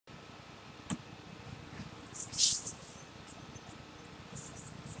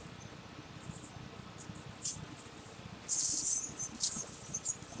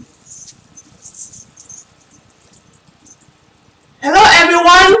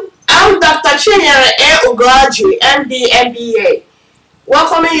Chinyere A. Ugoji, MD, MBA.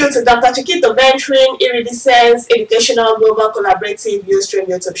 Welcoming you to Dr. Chiquito Venturing Iridescence Educational Global Collaborative Ustream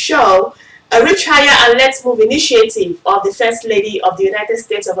YouTube show, a Reach Higher and Let's Move initiative of the First Lady of the United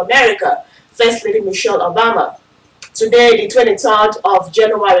States of America, First Lady Michelle Obama. Today, the 23rd of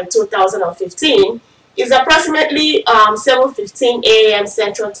January 2015, is approximately 7:15 a.m.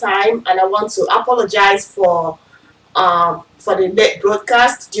 Central Time, and I want to apologize for the late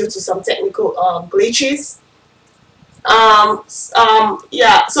broadcast due to some technical glitches.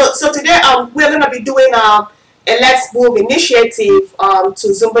 Yeah, so today we're going to be doing a Let's Move initiative to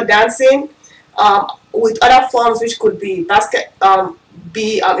Zumba dancing with other forms which could be a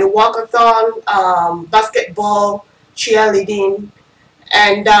walkathon, basketball, cheerleading,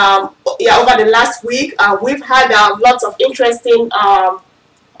 and yeah, over the last week we've had lots of interesting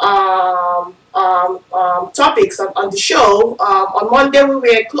topics on the show. On Monday we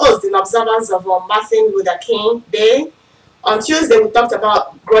were closed in observance of Martin Luther King Day. On Tuesday we talked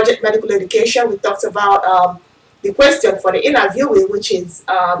about graduate medical education. We talked about the question for the interviewee, which is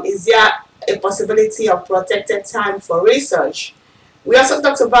there a possibility of protected time for research? We also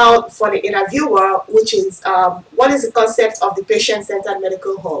talked about for the interviewer, which is what is the concept of the patient-centered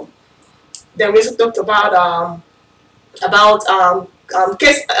medical home. Then we also talked about a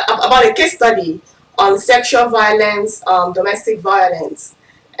case study on sexual violence, domestic violence,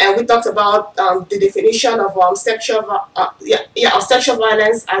 and we talked about the definition of sexual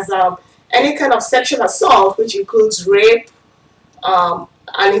violence as any kind of sexual assault which includes rape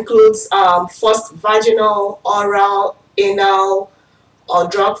and includes forced vaginal, oral, anal, or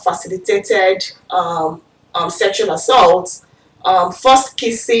drug-facilitated sexual assaults, forced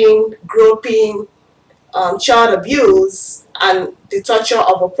kissing, groping, child abuse, and the torture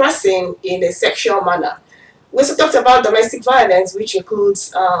of a person in a sexual manner. We also talked about domestic violence, which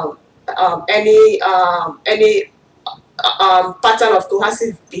includes any pattern of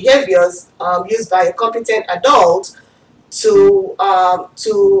coercive behaviors used by a competent adult to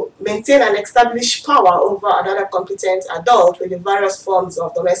maintain and establish power over another competent adult with the various forms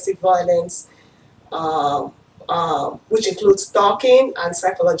of domestic violence, which includes stalking and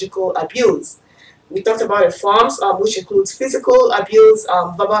psychological abuse. We talked about the forms, which includes physical abuse,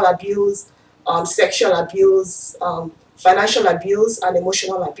 verbal abuse, sexual abuse, financial abuse, and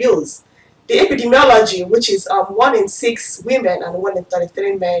emotional abuse. The epidemiology, which is 1 in 6 women and 1 in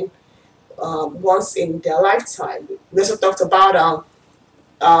 33 men once in their lifetime. We also talked about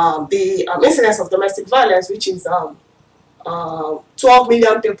the incidence of domestic violence, which is 12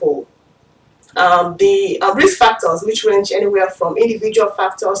 million people. The risk factors, which range anywhere from individual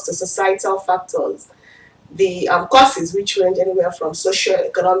factors to societal factors. The causes, which range anywhere from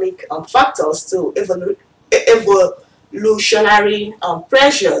socio-economic factors to evolutionary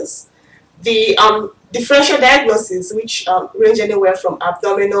pressures. The differential diagnosis, which range anywhere from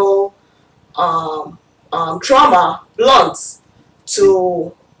abdominal trauma, blunt,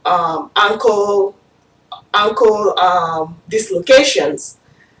 to ankle dislocations.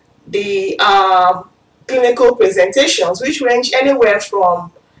 The clinical presentations, which range anywhere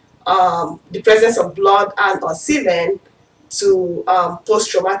from the presence of blood and or semen to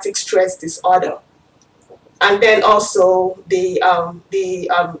post-traumatic stress disorder. And then also the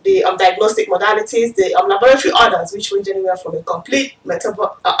diagnostic modalities, the laboratory orders, which range anywhere from a complete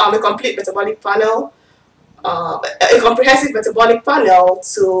metabolic panel, a comprehensive metabolic panel,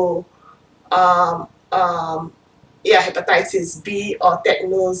 to hepatitis B or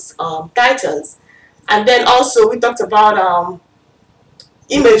tetanus titers. And then also we talked about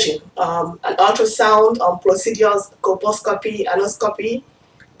imaging, and ultrasound procedures, colposcopy, anoscopy,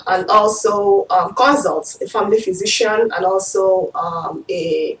 and also consults, a family physician, and also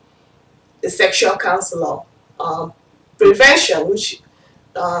a sexual counselor. Prevention, which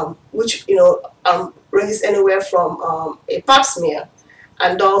ranges anywhere from a pap smear,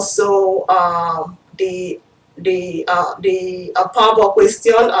 and also the Powerball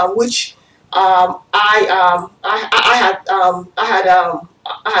question, which I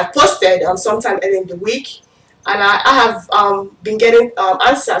had posted sometime early in the week, and I have been getting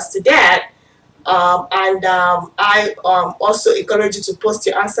answers to that, and I also encourage you to post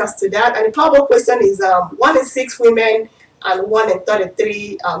your answers to that. And the Powerball question is 1 in 6 women and 1 in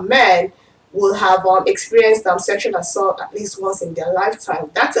 33 men will have experienced sexual assault at least once in their lifetime.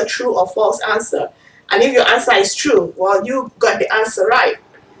 That's a true or false answer. And if your answer is true, well, you got the answer right.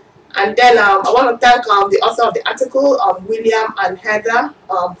 And then I want to thank the author of the article, William and Heather,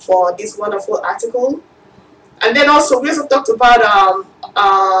 for this wonderful article. And then also we also talked about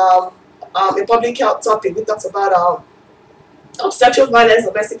a public health topic. We talked about of sexual violence,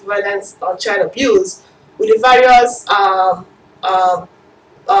 domestic violence, or child abuse, with the various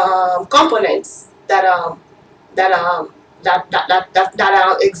components that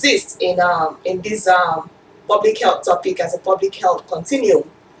exist in this public health topic as a public health continuum.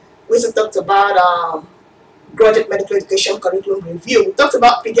 We also talked about graduate medical education curriculum review. We talked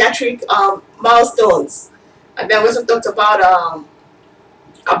about pediatric milestones, and then we also talked about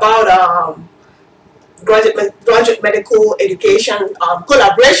graduate medical education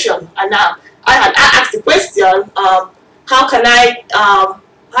collaboration. And I asked the question, how can I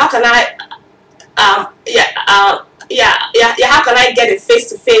how can I get a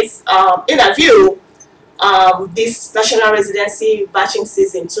face-to-face interview this national residency batching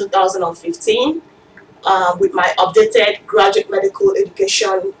season 2015 with my updated graduate medical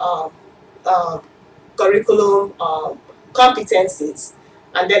education curriculum competencies.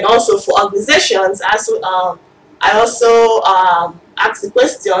 And then also for organizations, I also asked the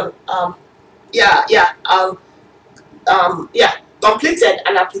question, completed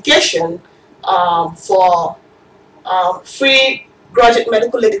an application for free graduate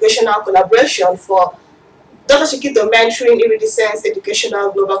medical educational collaboration for Dr. Shikito mentoring Iridescence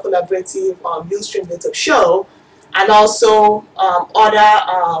Educational Global Collaborative Ustream YouTube show, and also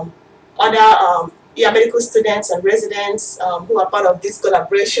other medical students and residents who are part of this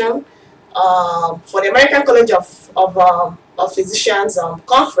collaboration for the American College of Physicians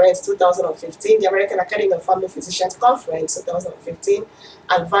Conference 2015, the American Academy of Family Physicians Conference 2015,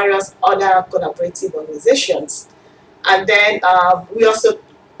 and various other collaborative organizations. And then we also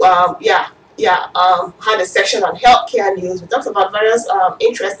had a section on healthcare news. We talked about various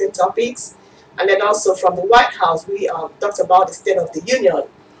interesting topics, and then also from the White House we talked about the State of the Union.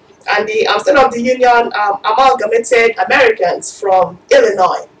 And the State of the Union amalgamated Americans from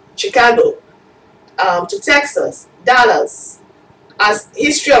Illinois, Chicago, to Texas, Dallas, as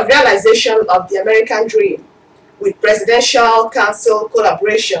history of realization of the American dream, with presidential council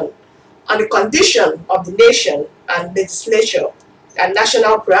collaboration on the condition of the nation and legislature and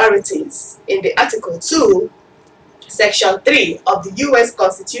national priorities in the Article 2, Section 3 of the U.S.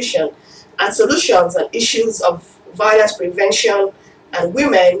 Constitution, and solutions on issues of violence prevention and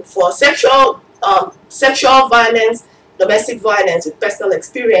women for sexual violence, domestic violence with personal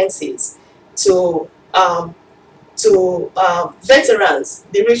experiences, to veterans,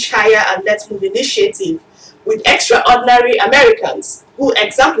 the Reach Higher and Let's Move initiative, with extraordinary Americans who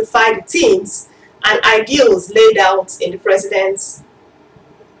exemplify the themes and ideals laid out in the President's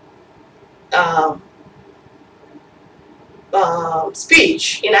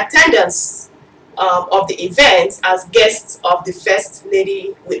speech, in attendance of the event as guests of the First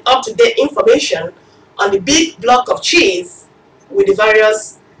Lady, with up-to-date information on the big block of cheese with the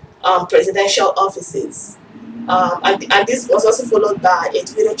various presidential offices. And this was also followed by a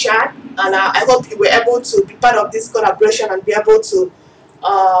Twitter chat, and I hope you were able to be part of this collaboration and be able to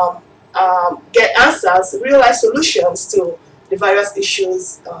get answers, real-life solutions to the various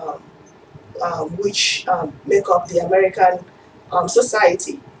issues which make up the American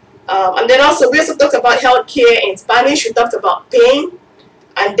society. And then also we also talked about healthcare in Spanish. We talked about pain,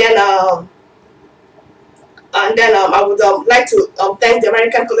 and then I would like to thank the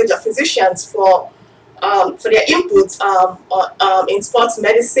American College of Physicians for their input in sports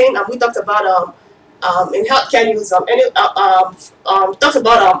medicine. And we talked about in healthcare news, talked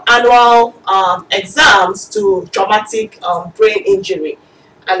about annual exams to traumatic brain injury,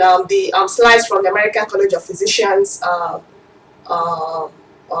 and the slides from the American College of Physicians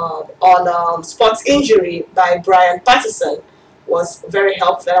on sports injury by Brian Patterson was very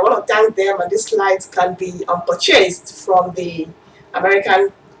helpful. I want to thank them, and these slides can be purchased from the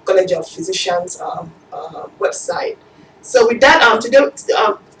American College of Physicians website. So with that,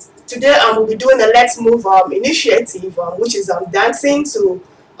 today we'll be doing the Let's Move initiative, which is dancing to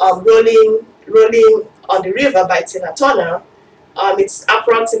Rolling on the River by Tina Turner. It's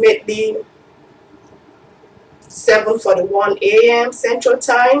approximately 7:41 a.m. Central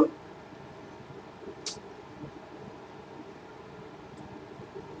Time.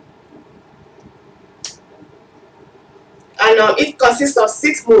 And it consists of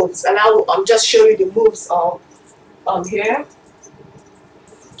 6 moves, and I'll just show you the moves here.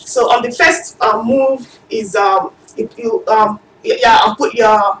 So the first move is if you put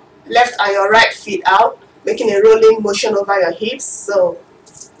your left and your right feet out, making a rolling motion over your hips. So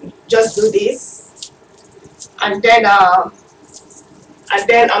just do this, and then the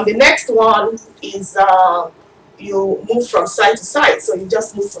next one is you move from side to side. So you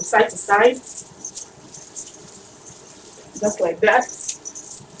just move from side to side, just like that,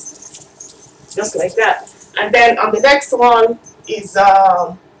 just like that. And then on the next one is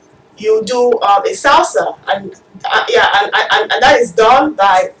you do a salsa, and yeah, and that is done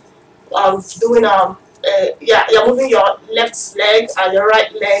by doing yeah, you're moving your left leg and your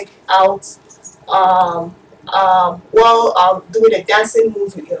right leg out while doing a dancing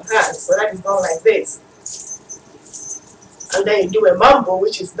move with your hands. So that is done like this. And then you do a mambo,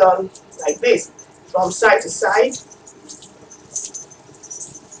 which is done like this, from side to side.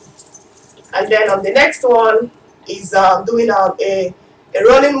 And then on the next one is doing a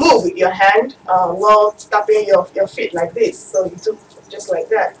rolling move with your hand while tapping your feet like this. So you do just like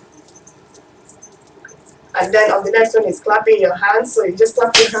that. And then on the next one is clapping your hands. So you just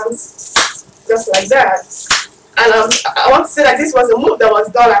clap your hands just like that. And I want to say that this was a move that was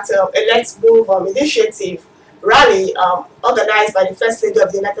done at a Let's Move initiative rally organized by the First Lady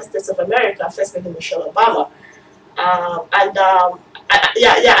of the United States of America, First Lady Michelle Obama.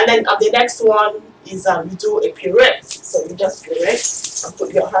 Yeah, and then the next one is you do a pirouette. So you just pirouette and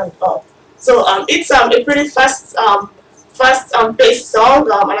put your hand up. So it's a pretty fast paced song,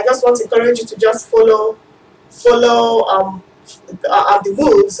 and I just want to encourage you to just follow the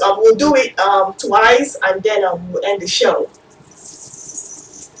moves. We'll do it twice, and then we'll end the show.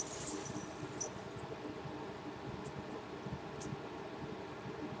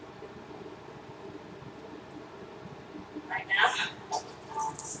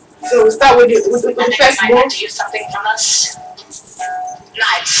 So we'll start with the first move. To use something from us.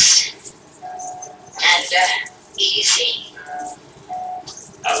 Nice and easy.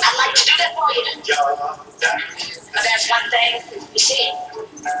 I'd like to do that for you. But there's one thing, you see,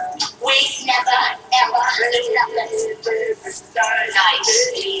 we never ever do nothing nice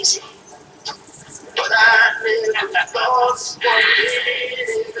and easy.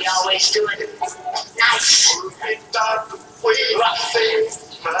 We always do it nice, rough.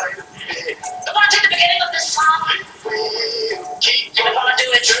 The part at the beginning of this song, we're gonna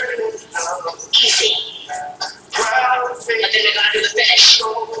do it easy, but then we're gonna do the finish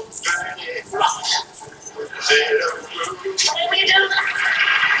rough. So when we do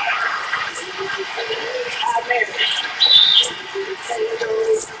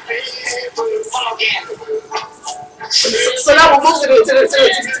so now we'll move to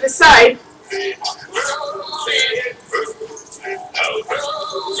the side.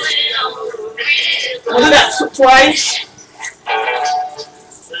 We'll do that twice.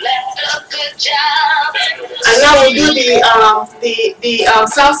 And now we'll do the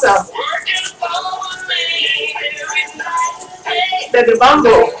salsa. The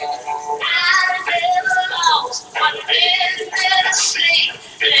mambo.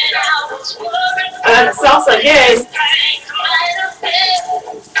 And salsa again.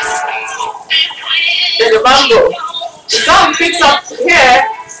 Then the mambo. The song picks up here,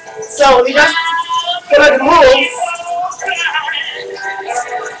 so we just follow the moves.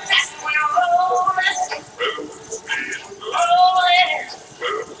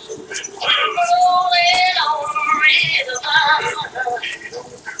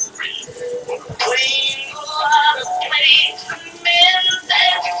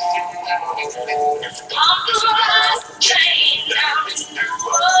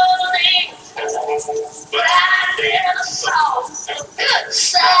 But I never saw the good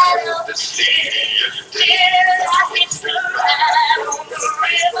side of the city. Did I hit the ride on the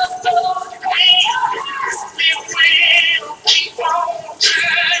river? We will keep on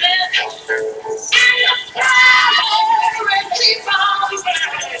turning, and the fire keep on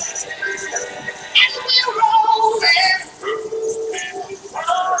burning, and we're rolling,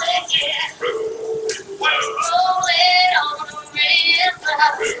 yeah. We're rolling on the river.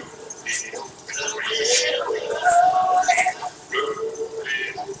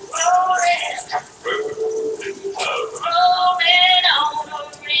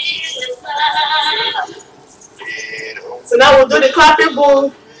 So now we'll do the clapping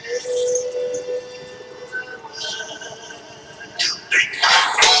move.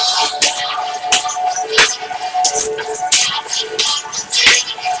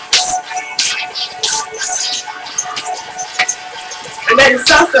 And then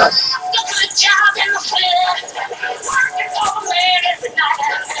salsa.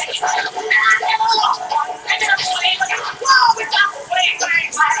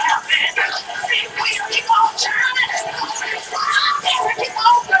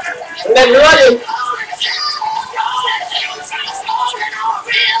 And then rolling.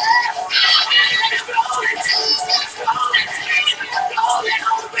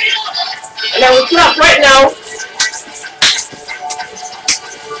 And then we clap right now.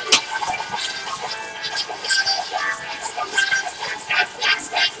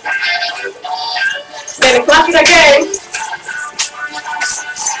 Then clap it again.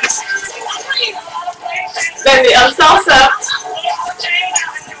 Then the salsa.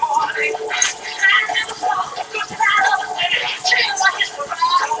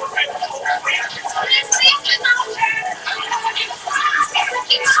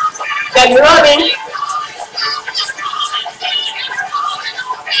 Then rolling.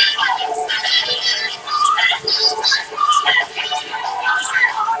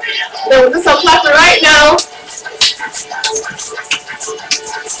 Then we'll do some clapping right now.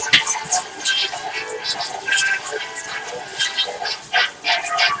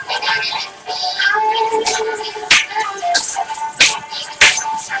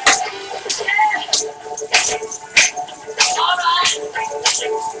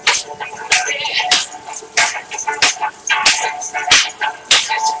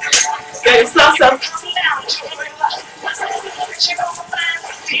 Then salsa.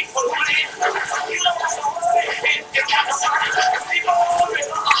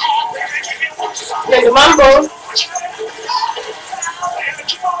 Then the mambo.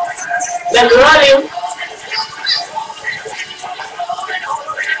 Then the rolling.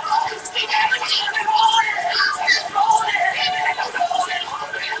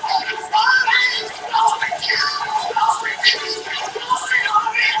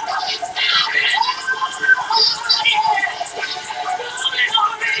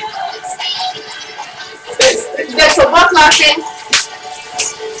 There's some more clapping.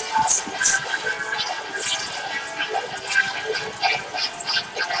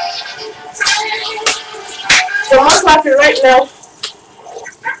 Some more clapping right now.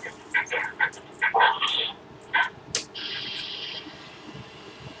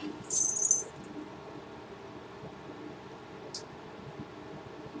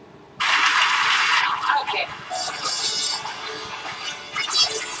 Okay.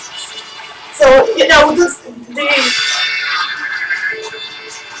 So yeah, we'll just the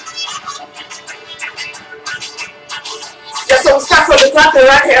yeah, so we'll start from the clapping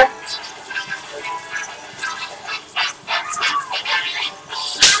right here.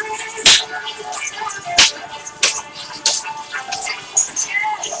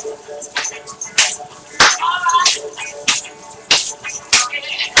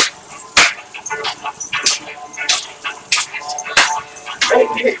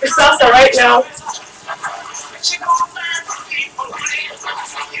 The salsa right now.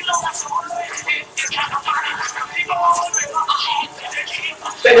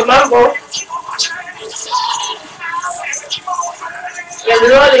 Then the mambo. Then the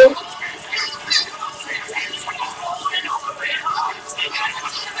rolling.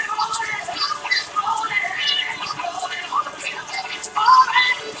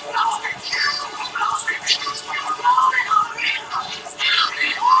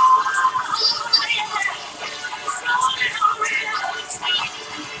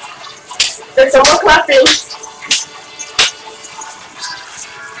 Then some more clapping.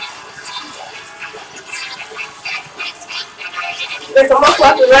 There's some more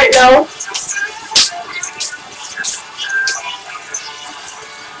clapping right now.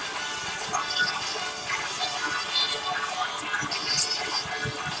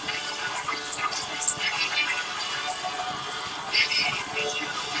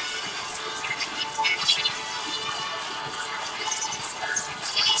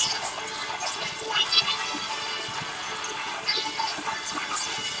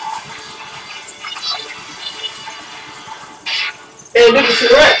 And do the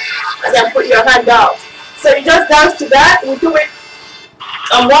pirouette, and then put your hand down. So you just dance to that. We do it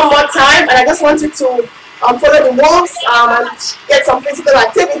one more time, and I just want you to follow the moves and get some physical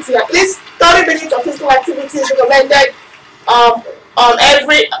activity. At least 30 minutes of physical activity is recommended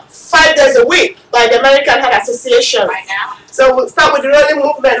every 5 days a week by the American Heart Association. Right now? So we'll start with the rolling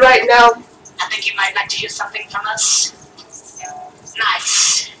movement right now. I think you might like to hear something from us.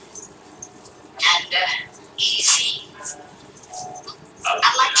 Nice. And easy.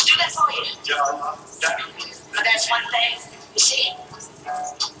 I'd like to do that for you. But there's one thing, you see,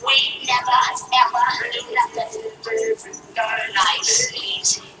 we never, ever do nothing nice and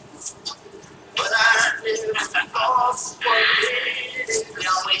easy. We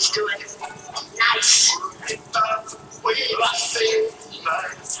always do it nice. We're going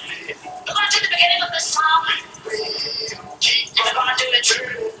to do the beginning of the song, and we're going to do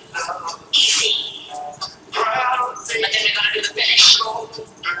it easy. But then we're going to do the finish rough.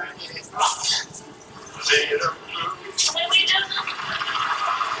 So what do we do?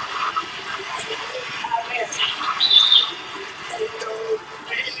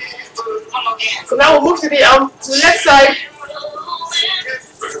 One more again. So now we'll move to the next side.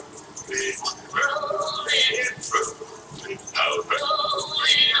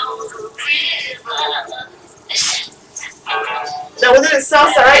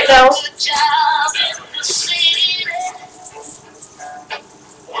 now. Good job in the city,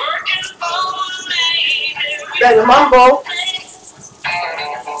 working for me. There's a mambo. I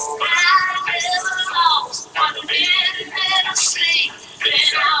never lost one minute of sleep. Then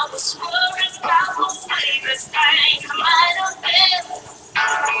I was worried about the way that things might have been.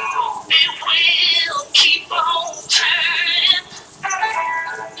 It will keep on turning.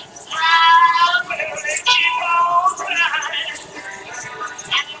 I will keep on running.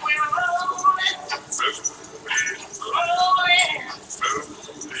 And we're rolling, rolling,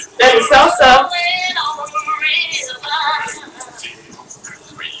 There's a salsa. rolling on the river.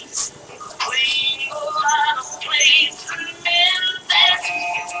 Clean a lot of plates and Memphis.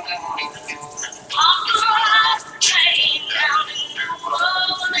 On the last train down in New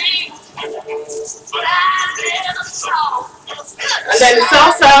Orleans. But I never saw the And then the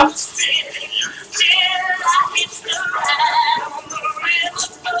salsa. city till I hit the ride on the river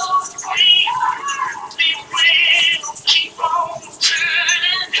goes free. We will keep on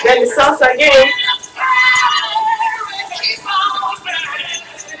turning. Then the salsa again. Keep on burning.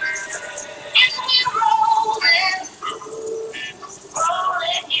 And we're rolling,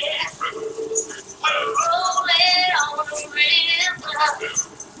 rolling, yeah. We're rolling on the river.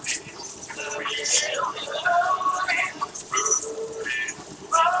 Rolling, rolling,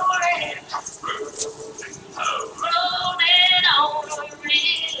 rolling on the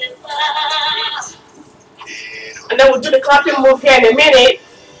river. And then we'll do the clapping move here in a minute.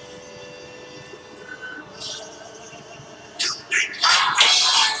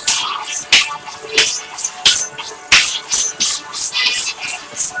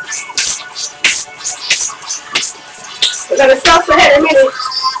 We're gonna stop for here in a minute.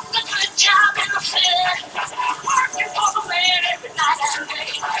 Good job in the city, working for the man every night and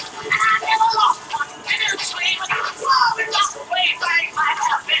day. And I never lost one minute of sleep. Worried about the way things might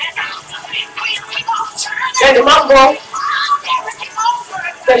have been. We keep on turning. Then the mambo. Never keep on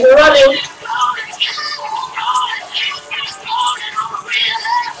burning. Then the running.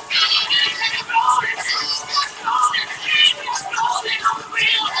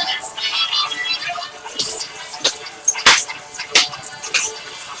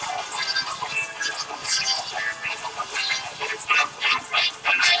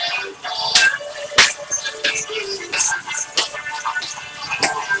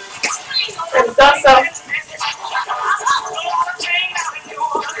 And the salsa.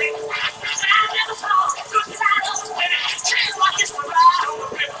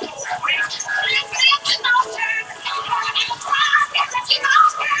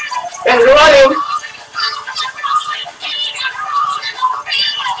 And the running.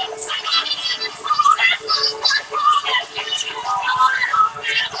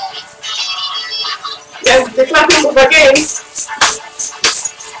 Then the clapping move again.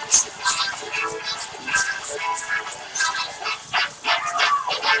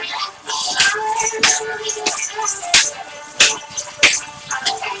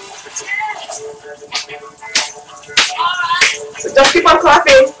 So just keep on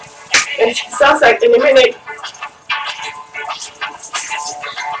clapping. And it sounds like in a minute.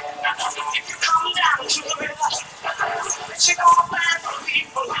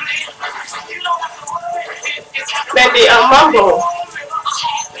 Then the mambo.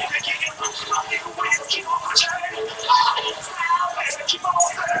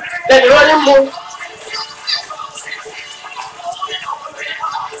 Then the running move.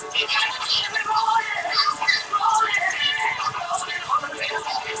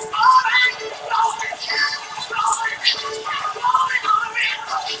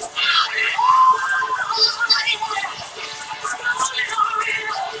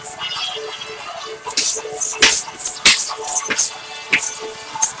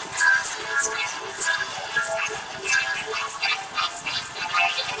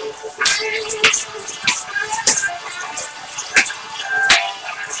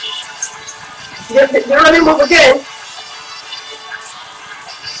 The running move again.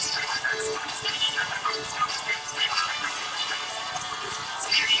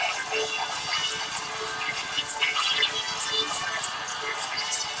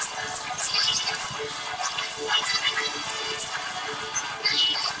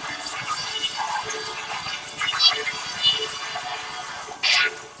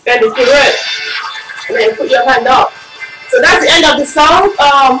 Then the pirouette. And then put your hand up. So that's the end of the song.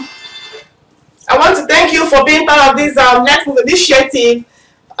 I want to thank you for being part of this Let's Move initiative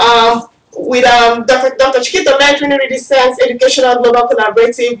with Dr. Chiquito Mentoring Redescence Educational Global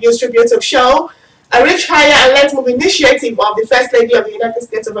Collaborative Youth Tribute Show, a Reach Higher and Let's Move initiative of the First Lady of the United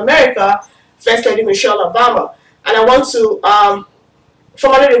States of America, First Lady Michelle Obama. And I want to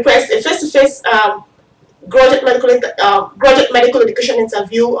formally request a face-to-face graduate medical education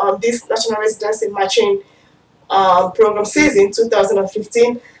interview on this National Residency Matching Program season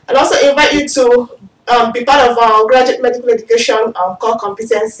 2015, and also invite you to be part of our graduate medical education core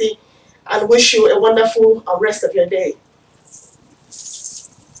competency, and wish you a wonderful rest of your day.